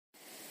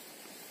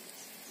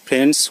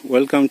Friends,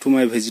 welcome to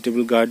my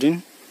vegetable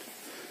garden.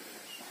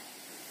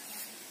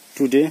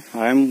 Today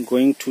I am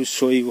going to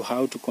show you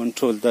how to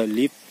control the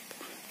leaf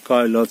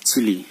curl of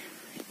chili.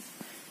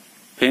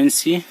 Friends,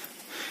 see,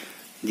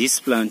 this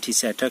plant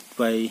is attacked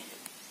by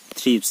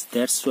thrips.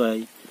 That's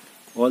why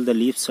all the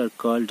leaves are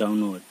curled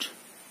downward.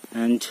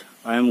 And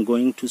I am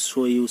going to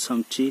show you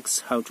some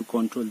tricks how to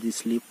control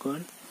this leaf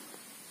curl.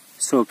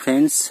 So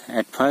friends,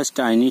 at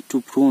first I need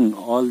to prune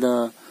all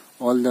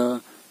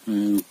the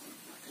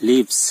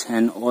leaves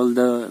and all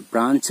the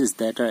branches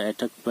that are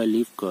attacked by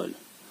leaf curl.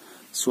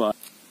 So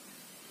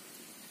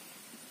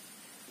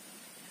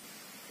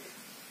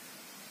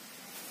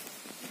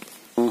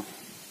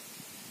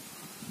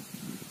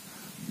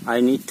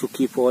I need to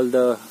keep all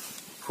the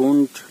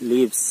pruned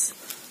leaves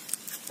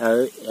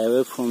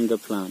away from the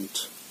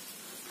plant.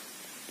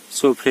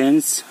 So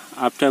friends,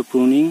 after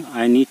pruning,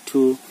 I need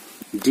to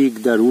dig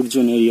the root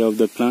zone area of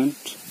the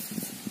plant.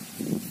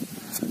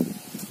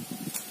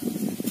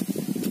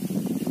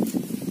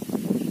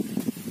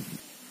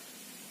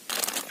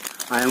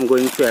 I am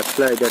going to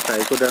apply the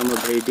trichoderma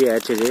viridie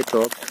at a rate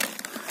of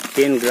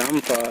 10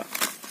 gram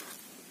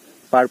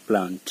per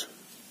plant.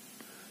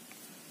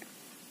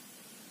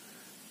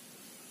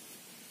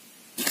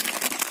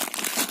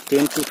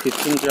 (10 to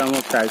 15 gram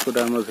of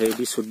trichoderma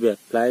viridie should be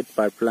applied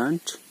per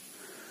plant,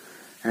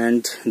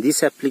 and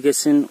this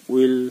application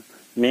will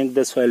make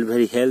the soil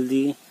very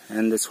healthy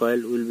and the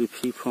soil will be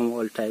free from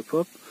all type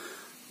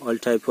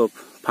of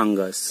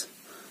fungus.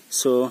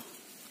 So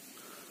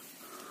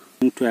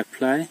I'm going to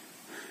apply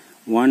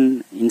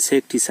one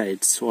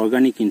insecticides,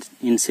 organic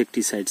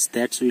insecticides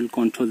that will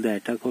control the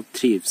attack of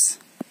thrips.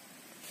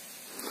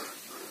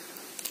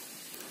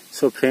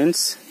 So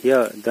friends,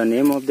 here the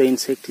name of the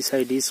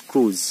insecticide is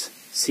Cruz,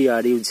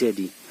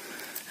 C-R-U-Z-E,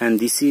 and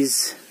this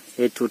is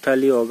a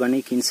totally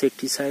organic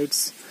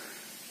insecticides.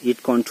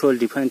 It controls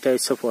different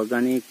types of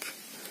organic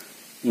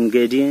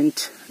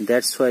ingredient.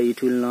 That's why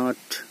it will not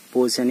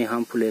pose any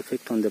harmful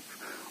effect on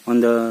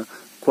the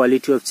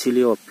quality of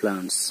chili or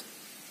plants.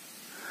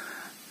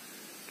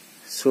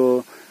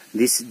 So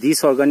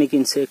this organic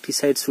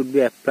insecticide should be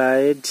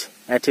applied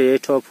at a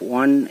rate of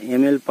 1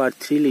 ml per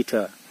 3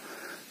 liter.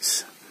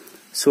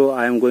 So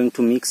I am going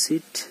to mix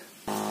it.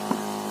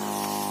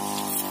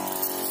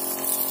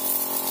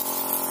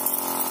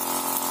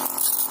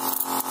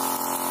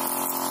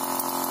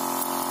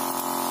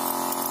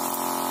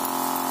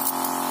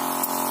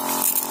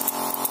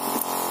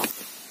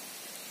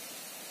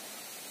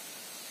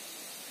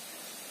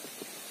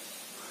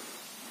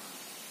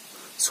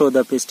 So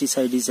the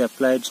pesticide is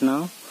applied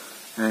now,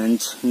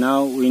 and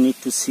now we need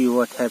to see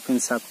what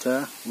happens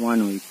after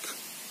 1 week.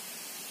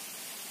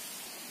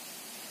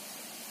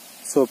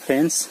 So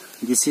friends,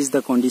 this is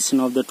the condition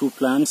of the two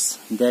plants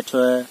that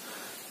were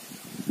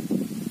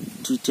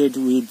treated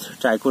with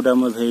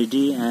trichoderma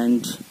viridie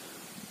and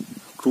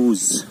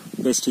Cruz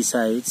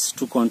pesticides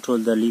to control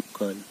the leaf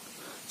curl.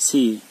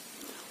 See,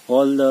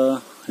 all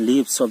the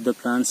leaves of the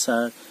plants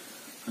are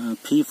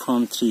free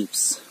from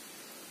thrips.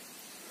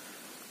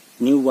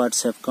 New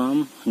buds have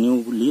come,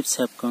 new leaves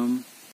have come,